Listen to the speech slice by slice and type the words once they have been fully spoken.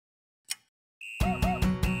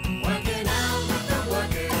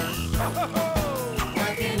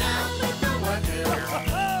Working out with the workers.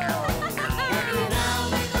 Working out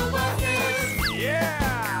with the workers.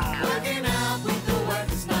 Yeah! Working out with the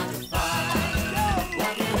workers 9 to 5.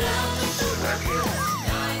 Working out with the workers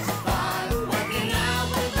 9 to 5. Working out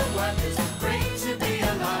with the workers, great to be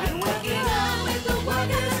alive. Working out with the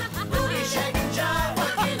workers, booty shaking jive.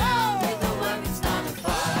 Working out with the workers 9 to 5.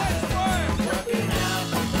 Working out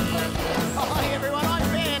with the workers. Hi everyone, I'm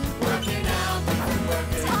Ben. Working out with the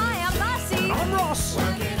workers. Hi, I'm Marcy. I'm Ross.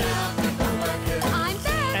 Working out with the workers. I'm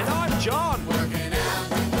Ben. And I'm John. Working out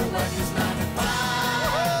with the workers 9 to 5.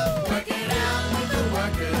 Working out with the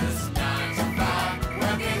workers 9 to 5.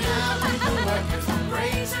 Working out with the workers,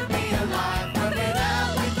 great to be alive. Working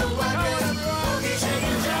out with the workers, boogie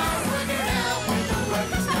shaking jive. Working out with the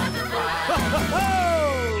workers 9 to 5.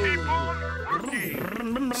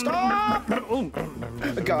 Stop!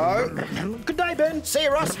 Go. Good day, Ben. See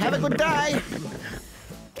you, Ross. Have a good day.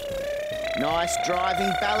 Nice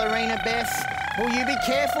driving, ballerina Beth. Will you be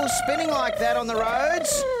careful spinning like that on the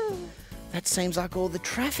roads? That seems like all the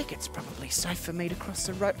traffic. It's probably safe for me to cross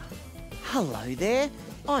the road. Hello there.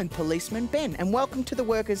 I'm Policeman Ben, and welcome to the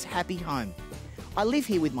Workers' Happy Home. I live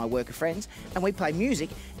here with my worker friends, and we play music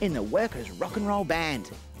in the Workers' Rock and Roll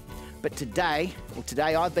Band. But today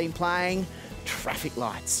I've been playing traffic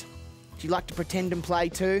lights. Do you like to pretend and play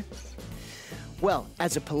too? Well,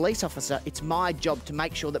 as a police officer, it's my job to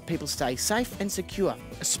make sure that people stay safe and secure,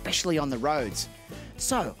 especially on the roads.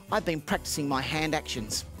 So, I've been practicing my hand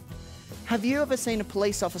actions. Have you ever seen a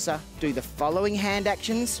police officer do the following hand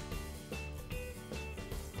actions?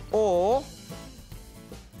 Or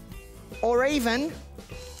even...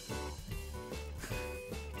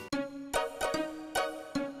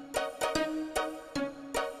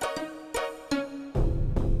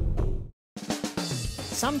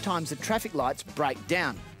 Sometimes the traffic lights break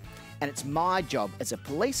down, and it's my job as a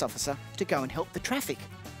police officer to go and help the traffic.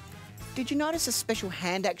 Did you notice the special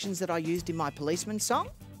hand actions that I used in my policeman song?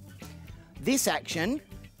 This action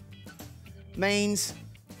means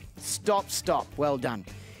stop, stop. Well done.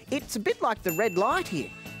 It's a bit like the red light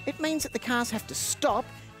here. It means that the cars have to stop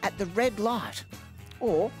at the red light,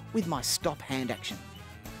 or with my stop hand action.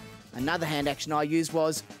 Another hand action I used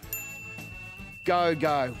was go,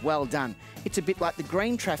 go. Well done. It's a bit like the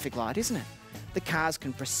green traffic light, isn't it? The cars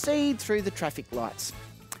can proceed through the traffic lights.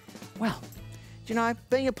 Well, you know,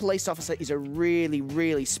 being a police officer is a really,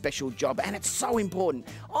 really special job, and it's so important.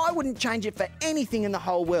 I wouldn't change it for anything in the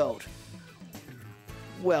whole world.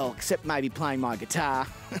 Well, except maybe playing my guitar.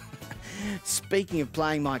 Speaking of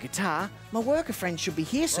playing my guitar, my worker friend should be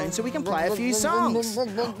here soon so we can play a few songs.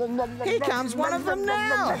 Here comes one of them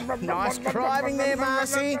now. Nice driving there,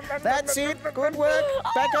 Marcy. That's it. Good work.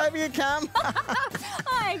 Back over you come.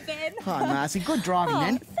 Hi, Ben. Hi, Marcy. Good driving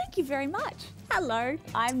then. Thank you very much. Hello,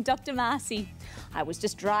 I'm Dr. Marcy. I was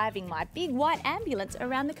just driving my big white ambulance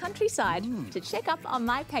around the countryside to check up on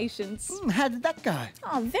my patients. How did that go?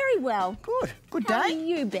 Oh, very well. Good. Good day. How are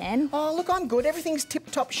you, Ben? Oh, look, I'm good. Everything's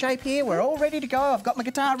tip-top shape here. We're all ready to go. I've got my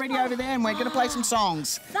guitar ready over there and we're going to play some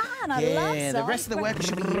songs. Fun, I love songs. Yeah, the rest of the workers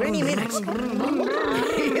should be here any minute. Here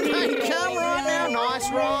they come right now. Nice,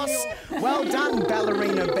 Ross. Well done,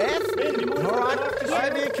 ballerina Beth. All right,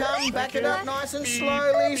 over you come. Back it up nice and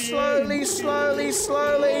slowly, slowly, slowly,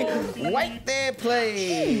 slowly. Wait there,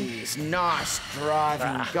 please. Nice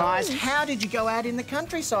driving, guys. How did you go out in the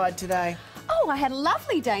countryside today? Oh, I had a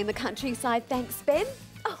lovely day in the countryside, thanks, Ben.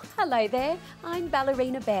 Oh, hello there. I'm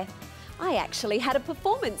Ballerina Beth. I actually had a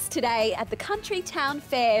performance today at the Country Town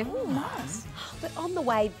Fair. Oh, nice. But on the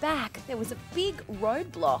way back, there was a big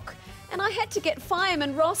roadblock and I had to get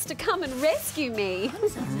Fireman Ross to come and rescue me.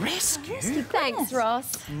 Rescue? Thanks,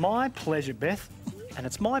 Ross. My pleasure, Beth. And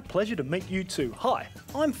it's my pleasure to meet you too. Hi,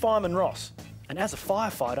 I'm Fireman Ross. And as a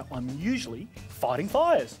firefighter, I'm usually fighting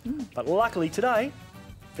fires. But luckily today,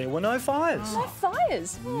 there were no fires. No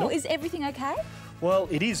fires. Nope. Oh, is everything okay? Well,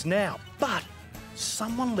 it is now, but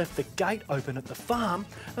someone left the gate open at the farm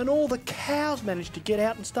and all the cows managed to get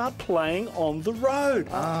out and start playing on the road.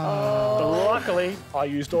 But luckily, I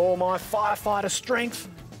used all my firefighter strength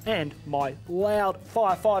and my loud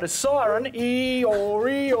firefighter siren, ee-or,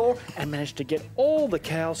 ee-or, and managed to get all the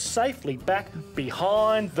cows safely back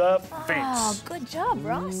behind the fence. Oh, good job,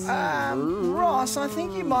 Ross. Ross, I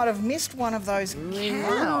think you might have missed one of those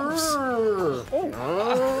cows.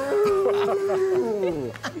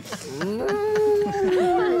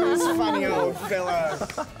 This funny old fellow.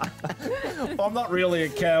 I'm not really a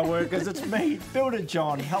cow worker, it's me, Builder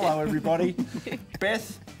John. Hello, everybody.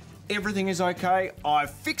 Beth, everything is okay. I've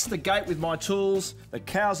fixed the gate with my tools. The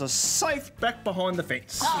cows are safe back behind the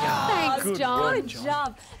fence. Thanks, John. Good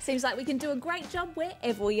job. Seems like we can do a great job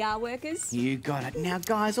wherever we are, workers. You got it. Now,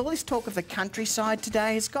 guys, all this talk of the countryside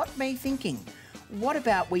today has got me thinking. What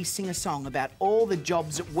about we sing a song about all the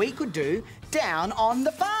jobs that we could do down on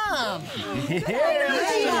the farm?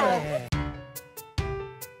 Yeah.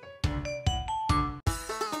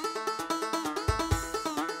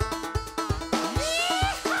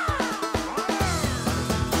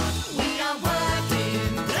 We are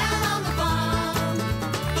working down on the farm.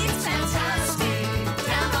 It's fantastic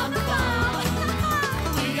down on the farm.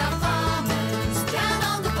 We are farmers down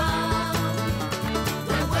on the farm.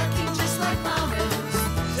 We're working just like farmers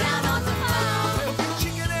down on the farm.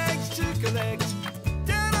 Chicken eggs to collect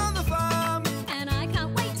down on the farm. And I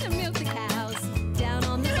can't wait to milk the cows down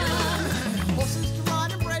on the farm. Horses to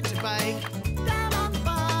ride and bread to bake down on the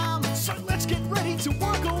farm. So let's get ready to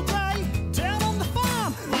work all day down on the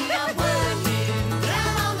farm. We are working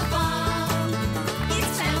down on the farm.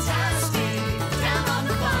 It's fantastic down on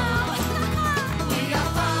the farm. We are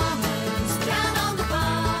farmers down on the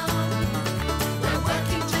farm. We're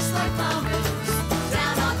working just like farmers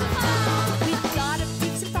down on the farm. We've got to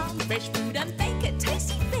fix a farm, fresh food and bake a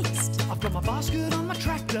tasty feast. I've got my basket on my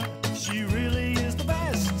tractor. She really is the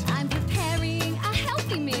best. I'm preparing a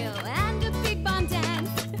healthy meal and a big barn dance.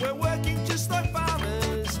 We're working just like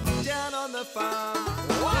farmers down on the farm.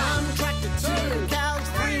 1 tractor, 2 cows,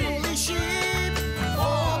 3 woolly sheep,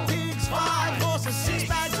 4 pigs, 5 horses, 6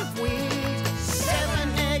 bags of wheat,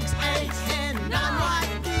 7 eggs, 8 and 9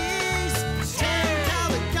 white geese, 10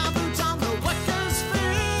 coloured gumboots on the workers'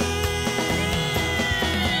 feet.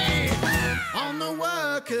 On the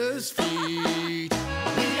workers' feet.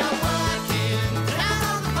 We are working down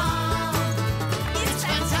on the farm. It's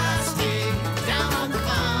fantastic down on the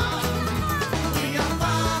farm. We are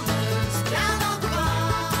farmers down on the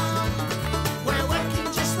farm. We're working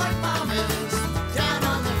just like farmers down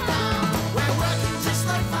on the farm. We're working just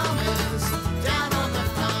like farmers down on the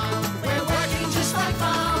farm. We're working just like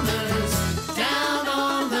farmers down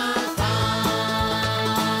on the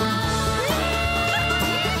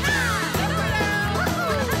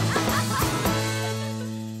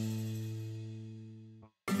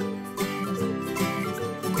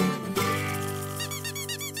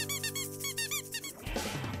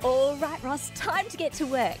All right, Ross, time to get to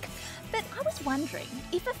work. But I was wondering,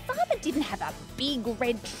 if a farmer didn't have a big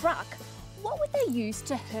red truck, what would they use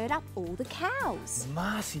to herd up all the cows?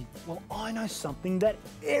 Marcy, well, I know something that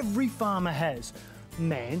every farmer has.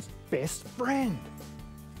 Man's best friend.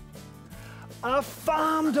 A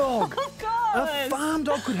farm dog. Of course. A farm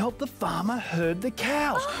dog could help the farmer herd the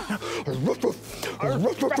cows.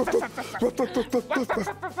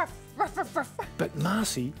 But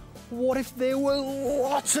Marcy, what if there were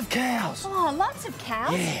lots of cows? Oh, lots of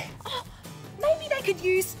cows? Yeah. Oh, maybe they could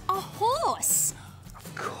use a horse.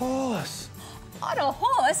 Of course. On a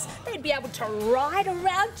horse, they'd be able to ride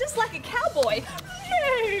around just like a cowboy.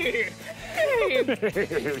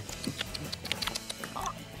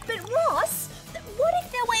 But Ross, what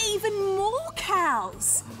if there were even more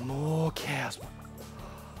cows? More cows.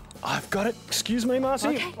 I've got it. Excuse me, Marcy.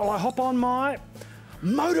 Okay. I hop on my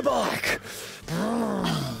motorbike.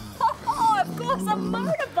 Oh, of course, a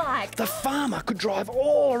motorbike. The farmer could drive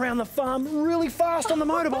all around the farm really fast on the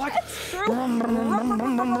motorbike.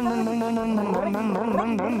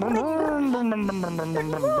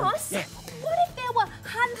 Ross, what if there were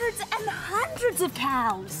hundreds and hundreds of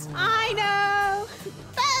cows? I know.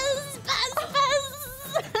 Buzz, buzz, buzz.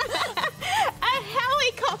 A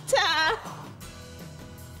helicopter.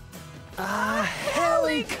 A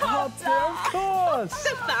helicopter, of course.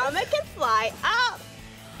 The farmer can fly up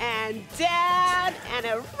and down and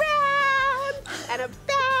around and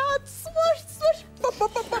about. Swoosh, swoosh.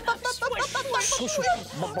 Swish, wee, wee,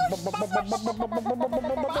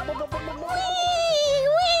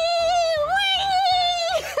 wee.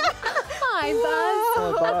 Hi, Buzz. Oh,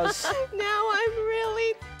 Buzz. Now I'm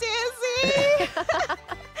really dizzy.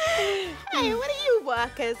 Hey, what are you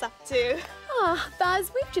workers up to? Oh,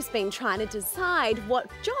 Buzz, we've just been trying to decide what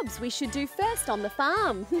jobs we should do first on the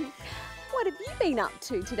farm. What have you been up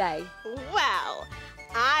to today? Well,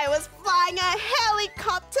 I was flying a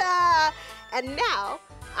helicopter, and now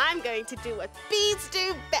I'm going to do what bees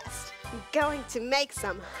do best. I'm going to make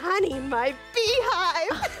some honey in my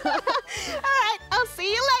beehive. All right, I'll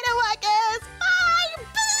see you later, workers. Bye.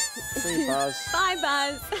 Buzz. See you, Buzz. Bye,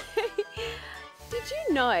 Buzz. Did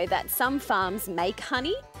you know that some farms make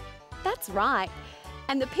honey? That's right.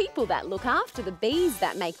 And the people that look after the bees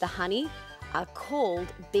that make the honey are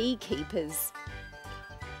called beekeepers.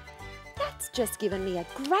 That's just given me a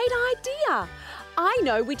great idea. I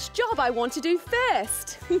know which job I want to do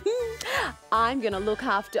first. I'm going to look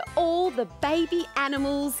after all the baby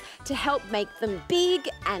animals to help make them big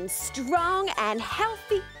and strong and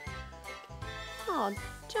healthy. Oh,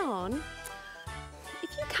 John, if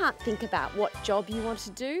you can't think about what job you want to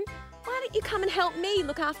do, why don't you come and help me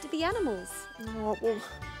look after the animals? Oh, well,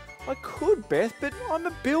 I could, Beth, but I'm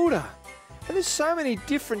a builder. And there's so many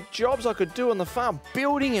different jobs I could do on the farm,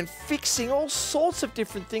 building and fixing all sorts of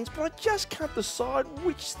different things, but I just can't decide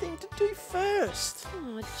which thing to do first.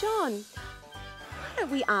 Oh, John, why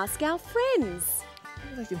don't we ask our friends?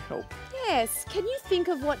 Maybe they can help. Yes, can you think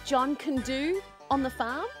of what John can do on the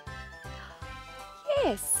farm?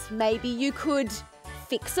 Yes, maybe you could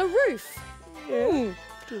fix a roof. Yeah,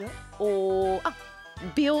 do that. Or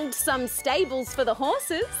build some stables for the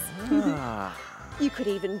horses. Ah. You could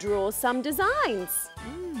even draw some designs.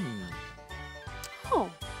 Oh,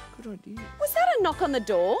 Good idea. was that a knock on the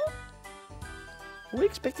door? Are we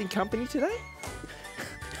expecting company today?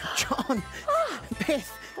 John,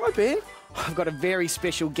 Beth, Hi, Ben. I've got a very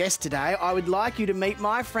special guest today. I would like you to meet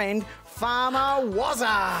my friend, Farmer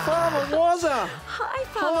Wazza. Farmer Wazza. Hi,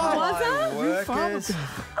 Farmer Wazza. Workers.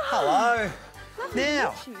 Hello.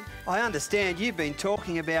 Now, I understand you've been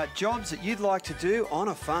talking about jobs that you'd like to do on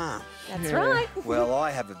a farm. That's right. Well, I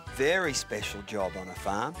have a very special job on a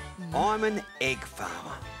farm. I'm an egg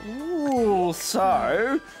farmer. Ooh,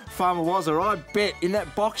 so, Farmer Wazza, I bet in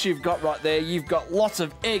that box you've got right there, you've got lots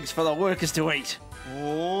of eggs for the workers to eat.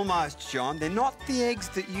 Almost, John. They're not the eggs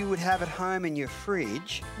that you would have at home in your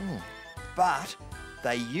fridge, but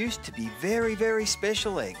they used to be very, very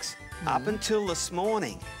special eggs up until this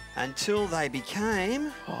morning, until they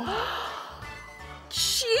became...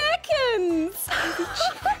 Chickens!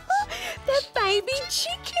 They're baby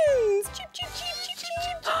chickens! Chip, chip, chip, chip,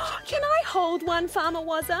 chip. Can I hold one, Farmer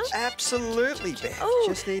Wazza? Absolutely, Beth. Oh.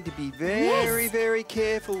 Just need to be very, Yes. very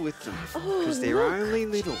careful with them because they're look. only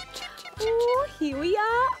little. Oh, here we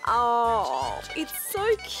are. Oh, it's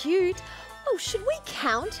so cute. Oh, should we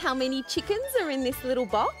count how many chickens are in this little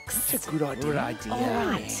box? That's a good idea. Good idea. All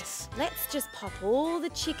right. Let's just pop all the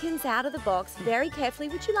chickens out of the box very carefully.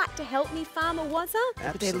 Would you like to help me, Farmer Wazza?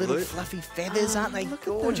 With their little Absolutely. fluffy feathers, aren't they look at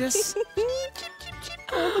them. gorgeous?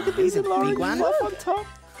 Oh, look at Here's these a big one. fluff on top.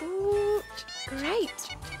 Ooh,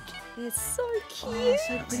 great. They're so cute.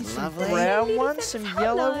 That's lovely. Brown ones, some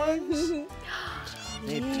yellow Hello. ones.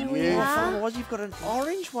 They're Here we beautiful. are. Farmer Wazza, you've got an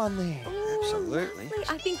orange one there. Ooh, Absolutely. lovely.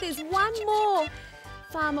 I think there's one more.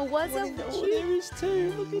 Farmer Wazza, would Oh, you? there is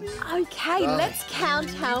two. Look at it. Okay, Oh. let's count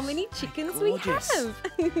how many chickens we Gorgeous.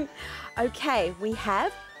 have. Okay, we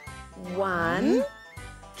have 1,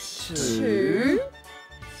 2,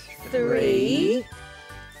 3,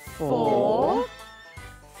 4,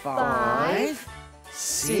 5,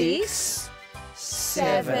 6,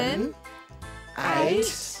 7,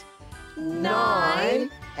 8, 9,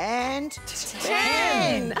 and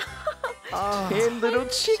 10. 10. Oh, 10 little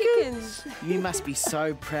chickens. you must be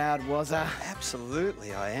so proud, Wazza.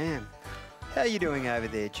 Absolutely, I am. How are you doing over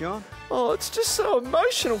there, John? Oh, it's just so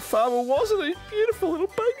emotional, Farmer Wazza, these beautiful little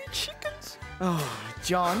baby chickens. Oh,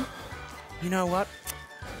 John, you know what?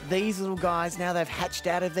 These little guys, now they've hatched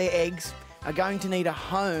out of their eggs, are going to need a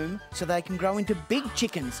home so they can grow into big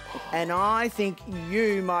chickens. And I think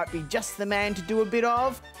you might be just the man to do a bit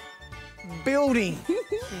of building.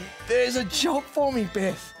 There's a job for me,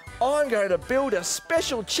 Beth. I'm going to build a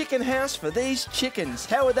special chicken house for these chickens.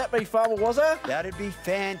 How would that be, Farmer Wazza? That'd be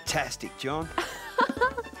fantastic, John.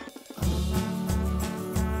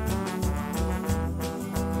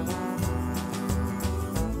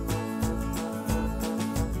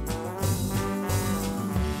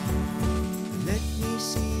 Let me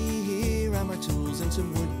see, here are my tools and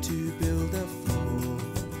some wood to build a floor.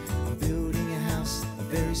 I'm building a house, a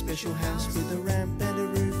very special house with a ramp and a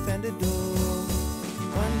roof and a door.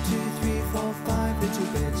 1, 2, 3, 4, 5 little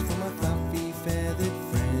beds for my fluffy feathered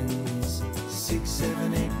friends. 6,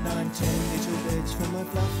 7, 8, 9, 10 little beds for my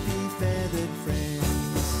fluffy feathered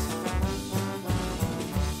friends.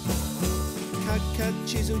 Cut, cut,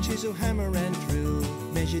 chisel, chisel, hammer and drill.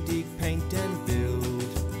 Measure, dig, paint and build.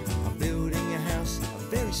 I'm building a house, a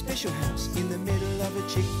very special house in the middle of a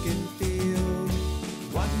chicken field.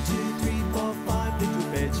 1, 2, 3, 4, 5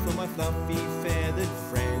 little beds for my fluffy feathered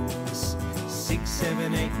friends. 6,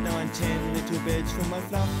 7, 8, 9, 10 little beds for my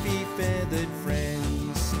fluffy feathered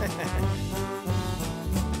friends.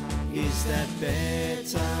 Is that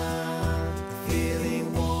better?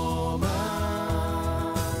 Feeling warmer?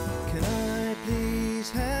 Can I please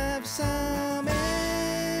have some eggs?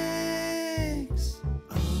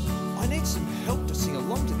 I need some help to sing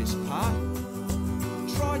along to this part.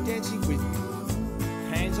 Try dancing with me.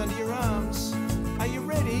 under your arms. Are you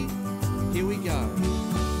ready? Here we go.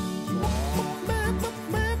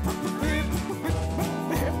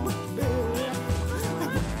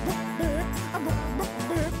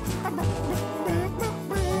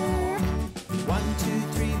 1, 2,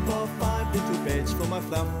 3, 4, 5 little beds for my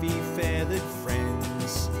fluffy feathered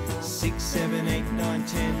friends. 6, 7, 8, 9,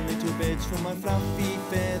 10 little beds for my fluffy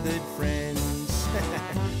feathered friends.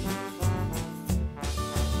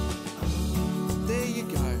 There you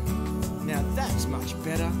go. Now that's much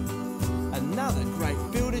better. Another great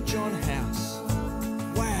Builder John house.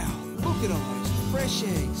 Wow, look at all those fresh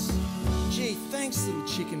eggs. Gee, thanks little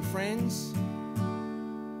chicken friends.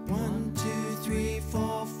 1, 2, 3,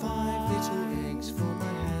 4, 5 little eggs for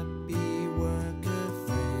my happy worker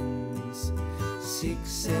friends. 6,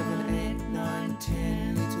 7, 8, 9,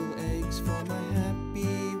 10 little eggs for my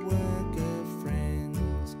happy worker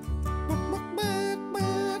friends.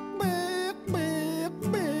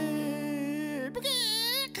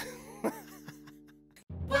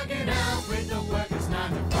 Working out with the workers 9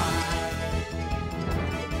 to 5.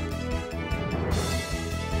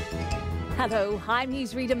 Hello, I'm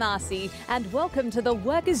newsreader Marcy, and welcome to the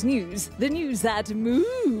Workers' News, the news that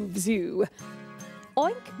moves you.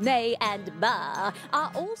 Oink, neigh, and baa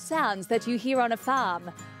are all sounds that you hear on a farm.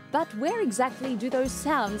 But where exactly do those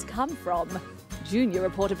sounds come from? Junior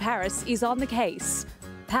reporter Paris is on the case.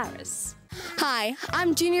 Paris. Hi,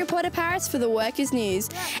 I'm Junior Reporter Paris for the Workers' News,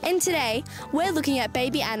 and today we're looking at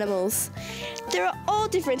baby animals. There are all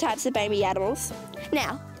different types of baby animals.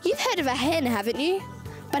 Now, you've heard of a hen, haven't you?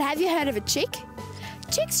 But have you heard of a chick?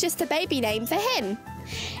 Chick's just a baby name for hen.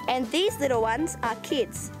 And these little ones are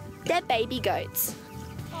kids. They're baby goats.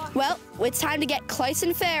 Well, it's time to get close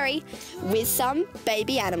and furry with some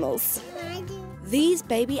baby animals. These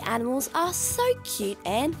baby animals are so cute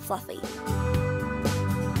and fluffy.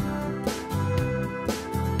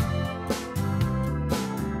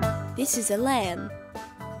 This is a lamb.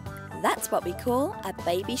 That's what we call a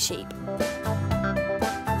baby sheep.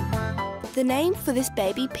 The name for this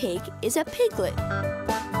baby pig is a piglet.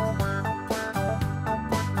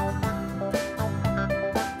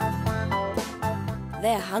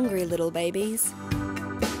 They're hungry little babies.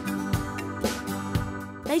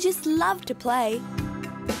 They just love to play.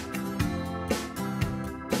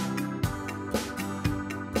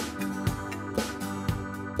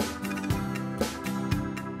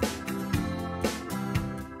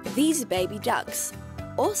 These are baby ducks,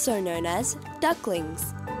 also known as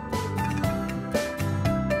ducklings.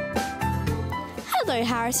 Hello,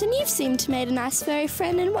 Harrison. You've seemed to made a nice furry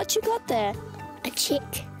friend, and what you got there? A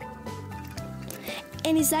chick.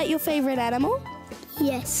 And is that your favourite animal?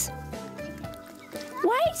 Yes.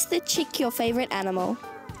 Why is the chick your favourite animal?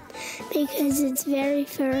 Because it's very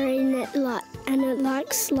furry and it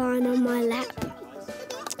likes lying on my lap.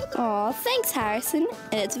 Aw, thanks, Harrison.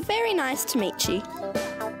 And it's very nice to meet you.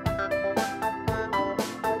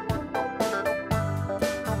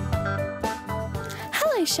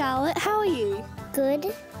 Hello, Charlotte. How are you?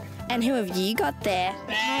 Good. And who have you got there?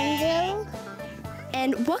 Rapunzel.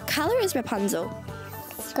 And what colour is Rapunzel?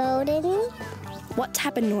 Golden. What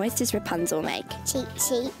type of noise does Rapunzel make? Cheep,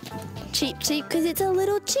 cheep. Cheep, cheep, because it's a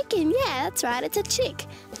little chicken. Yeah, that's right, it's a chick.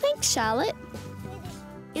 Thanks, Charlotte.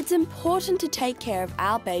 It's important to take care of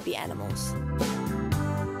our baby animals.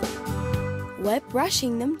 We're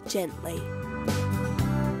brushing them gently.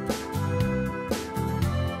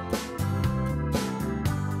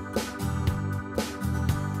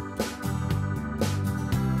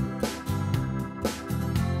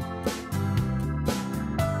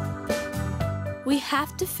 We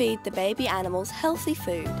have to feed the baby animals healthy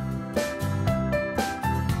food.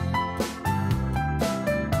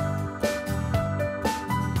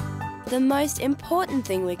 The most important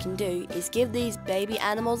thing we can do is give these baby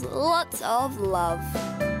animals lots of love.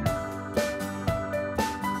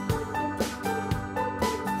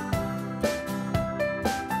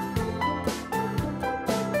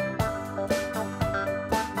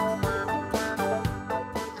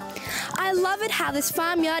 I love it how this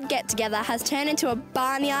farmyard get-together has turned into a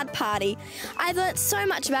barnyard party. I've learnt so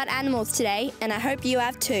much about animals today, and I hope you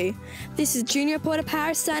have too. This is Junior Reporter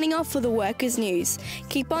Paris signing off for the Workers' News.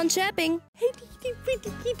 Keep on chirping.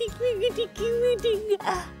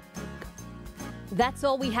 That's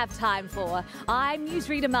all we have time for. I'm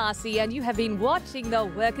newsreader Marcy, and you have been watching the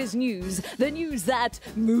Workers' News, the news that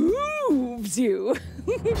moves you.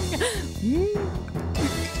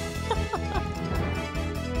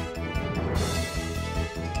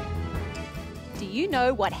 Do you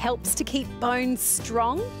know what helps to keep bones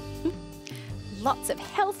strong? Lots of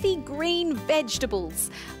healthy green vegetables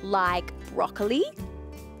like broccoli,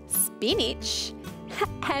 spinach,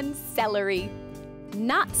 and celery.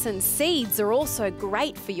 Nuts and seeds are also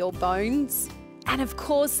great for your bones. And of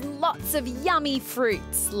course, lots of yummy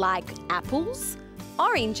fruits like apples,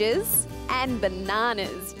 oranges, and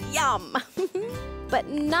bananas. Yum! But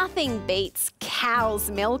nothing beats cow's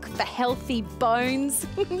milk for healthy bones.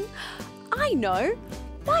 I know.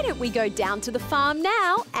 Why don't we go down to the farm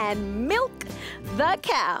now and milk the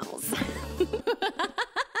cows?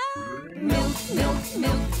 Milk, milk,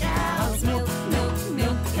 milk cows. Milk, milk,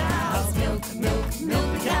 milk cows. Milk, milk,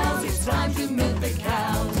 milk the cows. It's time to milk the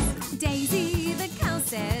cows. Daisy the cow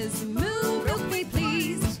says, moo, milk me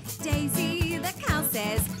please. Daisy the cow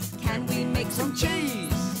says, can we make some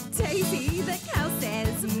cheese? Daisy the cow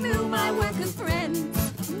says, moo, my worker friend.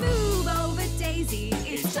 Move over, Daisy,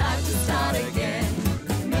 it's time to start again.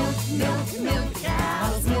 Milk, milk, milk the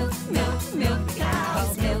cows. Milk, milk, milk the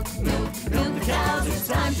cows. Milk, milk, milk the cows. It's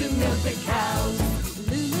time to milk the cows.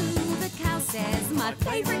 Lulu the cow says, my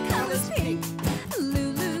favorite color's pink.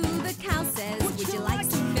 Lulu the cow says, would you like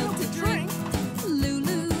some milk to drink?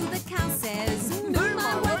 Lulu the cow says, moo,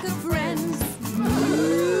 my worker friends.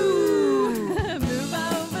 Moo. Move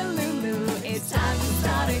over, Lulu, it's time to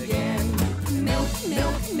start again. Milk,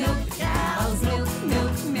 milk, milk the cows. Milk,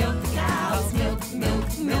 milk, milk the cows. Milk,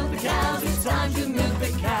 milk, milk the cows. It's time to milk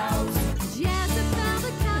the cows. Jezebel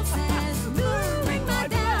the cow says, moo, ring my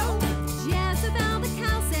bell. Jezebel the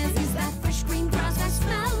cow says, is that fresh green grass I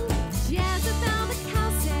smell? Jezebel the cow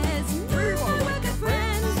says, moo, my worker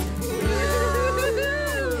friends.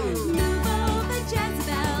 Move over,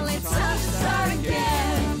 Jezebel, it's time to start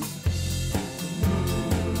again.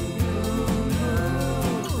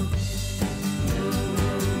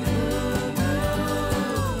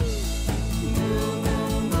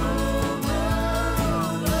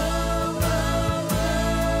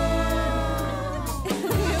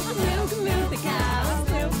 Milk, milk, milk the cows.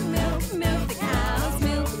 Milk, milk, milk the cows.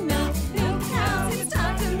 Milk, milk, milk the cows. It's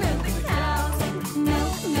time to milk the cows.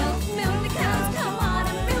 Milk, milk, milk the cows. Come on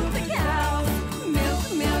and milk the cows. Milk,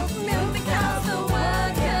 milk, milk the cows. The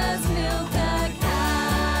workers milk the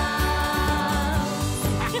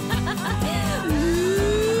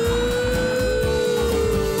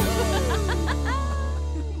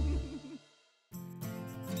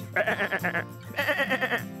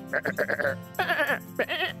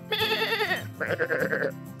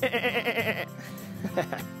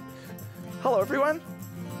Hello everyone.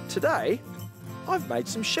 Today, I've made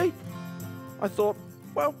some sheep. I thought,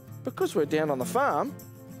 well, because we're down on the farm,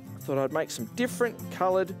 I thought I'd make some different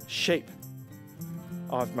coloured sheep.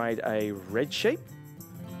 I've made a red sheep,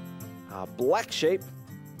 a black sheep,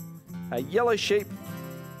 a yellow sheep,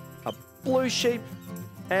 a blue sheep,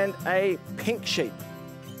 and a pink sheep.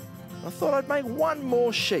 I thought I'd make one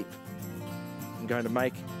more sheep. I'm going to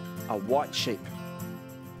make a white sheep.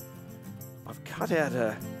 I've cut out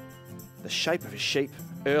the shape of a sheep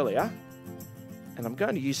earlier, and I'm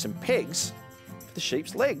going to use some pegs for the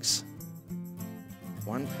sheep's legs.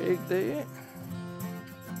 One peg there,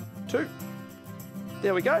 two.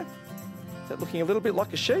 There we go. Is that looking a little bit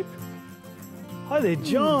like a sheep? Hi there,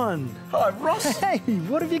 John. Hello, Ross. Hey,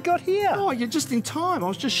 what have you got here? Oh, you're just in time. I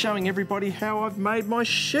was just showing everybody how I've made my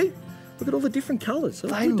sheep. Look at all the different colours.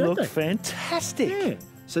 They look fantastic. Yeah.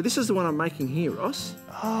 So this is the one I'm making here, Ross.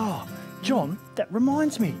 Oh, John, that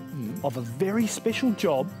reminds me of a very special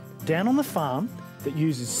job down on the farm that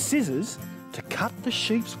uses scissors to cut the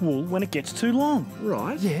sheep's wool when it gets too long.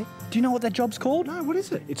 Right. Yeah. Do you know what that job's called? No, what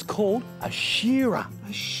is it? It's called a shearer.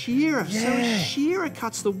 A shearer. So Yeah. a shearer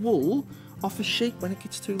cuts the wool off a sheep when it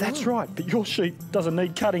gets too long. That's right, but your sheep doesn't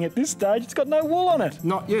need cutting at this stage. It's got no wool on it.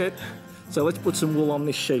 Not yet. So let's put some wool on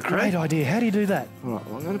this sheep. Great idea. How do you do that? All right,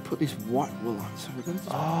 well, I'm going to put this white wool on. So we're going to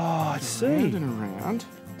just I see. round and around.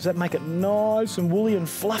 Does that make it nice and woolly and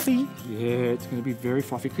fluffy? Yeah, it's going to be very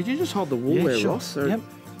fluffy. Could you just hold the wool Yeah, there, sure. Ross? So Yep.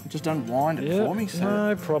 just unwind it for me. So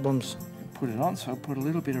No problems. put it on. So I'll put a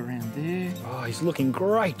little bit around there. Oh, he's looking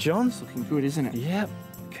great, John. It's looking good, isn't it? Yep.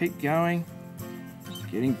 Keep going.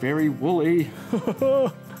 Getting very woolly.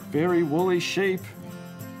 Very woolly sheep.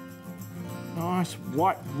 Nice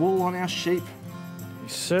white wool on our sheep.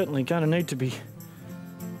 He's certainly going to need to be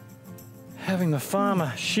having the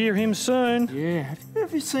farmer shear him soon. Yeah. Have you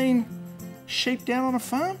ever seen sheep down on a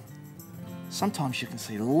farm? Sometimes you can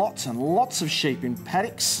see lots and lots of sheep in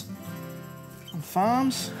paddocks on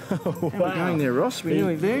farms. How are we going there, Ross? We're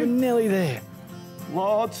nearly there. We're nearly there.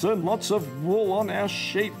 Lots and lots of wool on our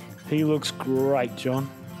sheep. He looks great, John.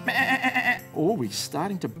 Oh, we're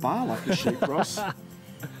starting to bar like a sheep, Ross.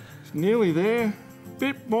 It's nearly there.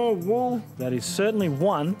 Bit more wool. That is certainly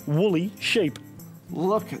one woolly sheep.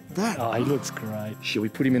 Look at that. Oh, he looks great. Shall we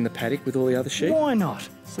put him in the paddock with all the other sheep? Why not?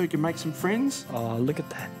 So he can make some friends? Oh, look at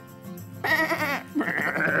that.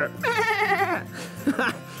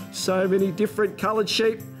 So many different coloured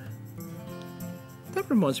sheep. That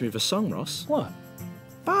reminds me of a song, Ross. What?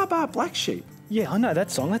 Bar Bar Black Sheep. Yeah, I know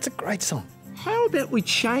that song. That's a great song. How about we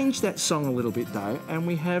change that song a little bit, though, and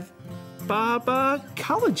we have Bar Bar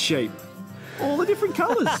Coloured Sheep? All the different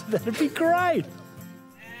colours. That'd be great.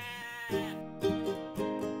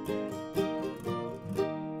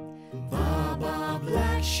 Baba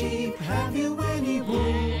black sheep, have you any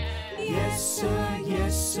wool? Yes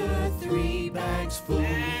sir, 3 bags full.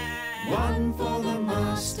 1 for the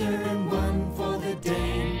master and 1 for the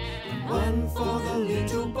dame, and 1 for the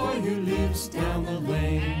little boy who lives down the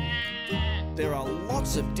lane. There are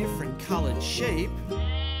lots of different coloured sheep.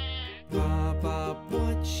 Baba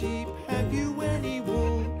white sheep, have you any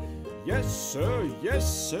wool? Yes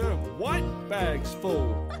sir, white bags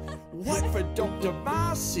full. White for Dr.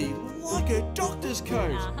 Marcy, like a doctor's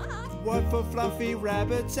coat. White for fluffy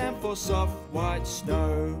rabbits and for soft white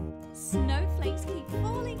snow. Snowflakes keep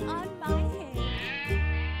falling on my head.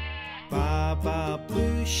 Baba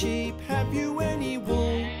blue sheep, have you any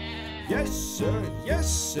wool? Yes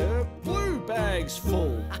sir, blue bags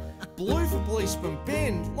full. Blue for policeman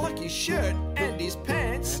Ben, like his shirt and his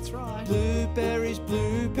pants. That's right. Blueberries,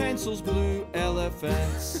 blue pencils, blue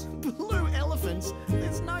elephants. Blue elephants?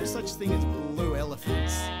 There's no such thing as blue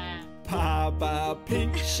elephants. Baba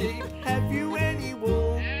pink sheep, have you any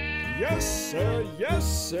wool? Yes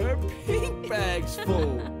sir, pink bags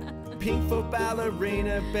full. Pink for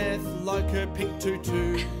ballerina Beth, like her pink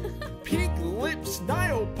tutu. Pink lips,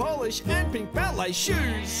 nail polish, and pink ballet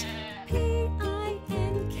shoes.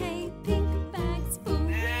 P-I-N-K, pink bags full.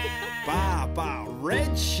 Baba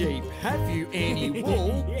red sheep, have you any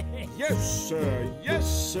wool? Yes sir,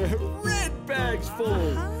 red bags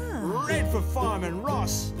full. Red for Fireman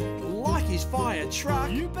Ross, like his fire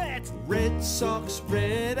truck. You bet. Red socks,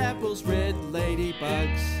 red apples, red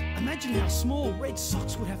ladybugs. Imagine how small red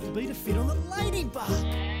socks would have to be to fit on a ladybug.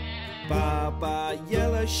 Baba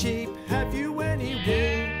yellow sheep, have you any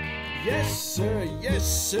wool? Yes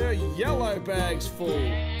sir, yellow bags full.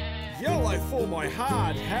 Yellow for my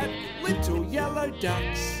hard hat, little yellow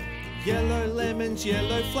ducks. Yellow lemons,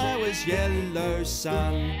 yellow flowers, yellow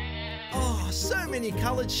sun. Oh, so many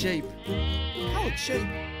coloured sheep. Coloured sheep?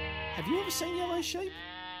 Have you ever seen yellow sheep?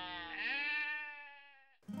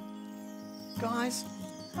 Guys,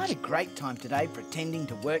 I had a great time today pretending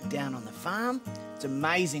to work down on the farm. It's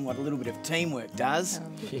amazing what a little bit of teamwork does.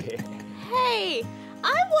 Yeah. Hey,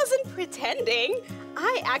 I wasn't pretending.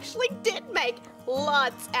 I actually did make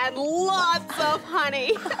lots and lots of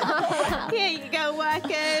honey. Here you go,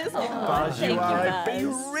 workers. Buzz, you are a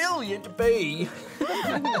brilliant bee.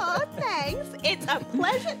 Oh, thanks. It's a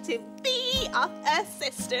pleasure to be of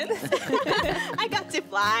assistance. I got to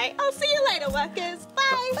fly. I'll see you later, workers.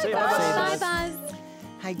 Bye. See you, Bye, Buzz. Buzz.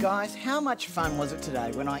 Hey guys, how much fun was it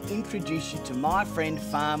today when I introduced you to my friend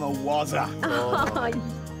Farmer Wazza? I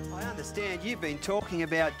understand you've been talking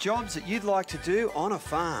about jobs that you'd like to do on a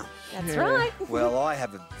farm. That's right. Well, I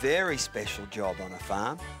have a very special job on a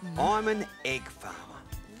farm. I'm an egg farmer.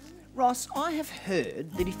 Ross, I have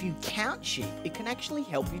heard that if you count sheep, it can actually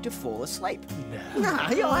help you to fall asleep. No,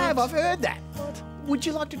 yeah, I have. I've heard that. Would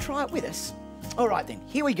you like to try it with us? All right then,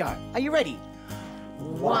 here we go. Are you ready?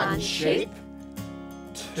 1 sheep,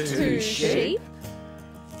 2 sheep,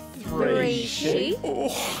 3 sheep,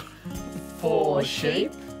 4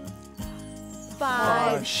 sheep,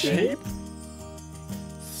 5 sheep,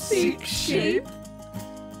 6 sheep,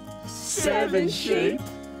 7 sheep,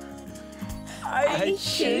 8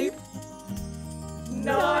 sheep,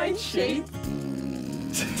 9 sheep,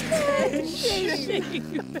 10 sheep.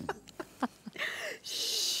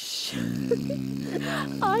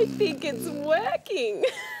 I think it's working.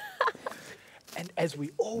 And as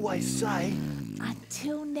we always say,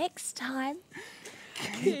 Until next time.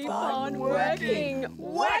 Keep on working.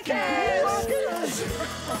 Workers!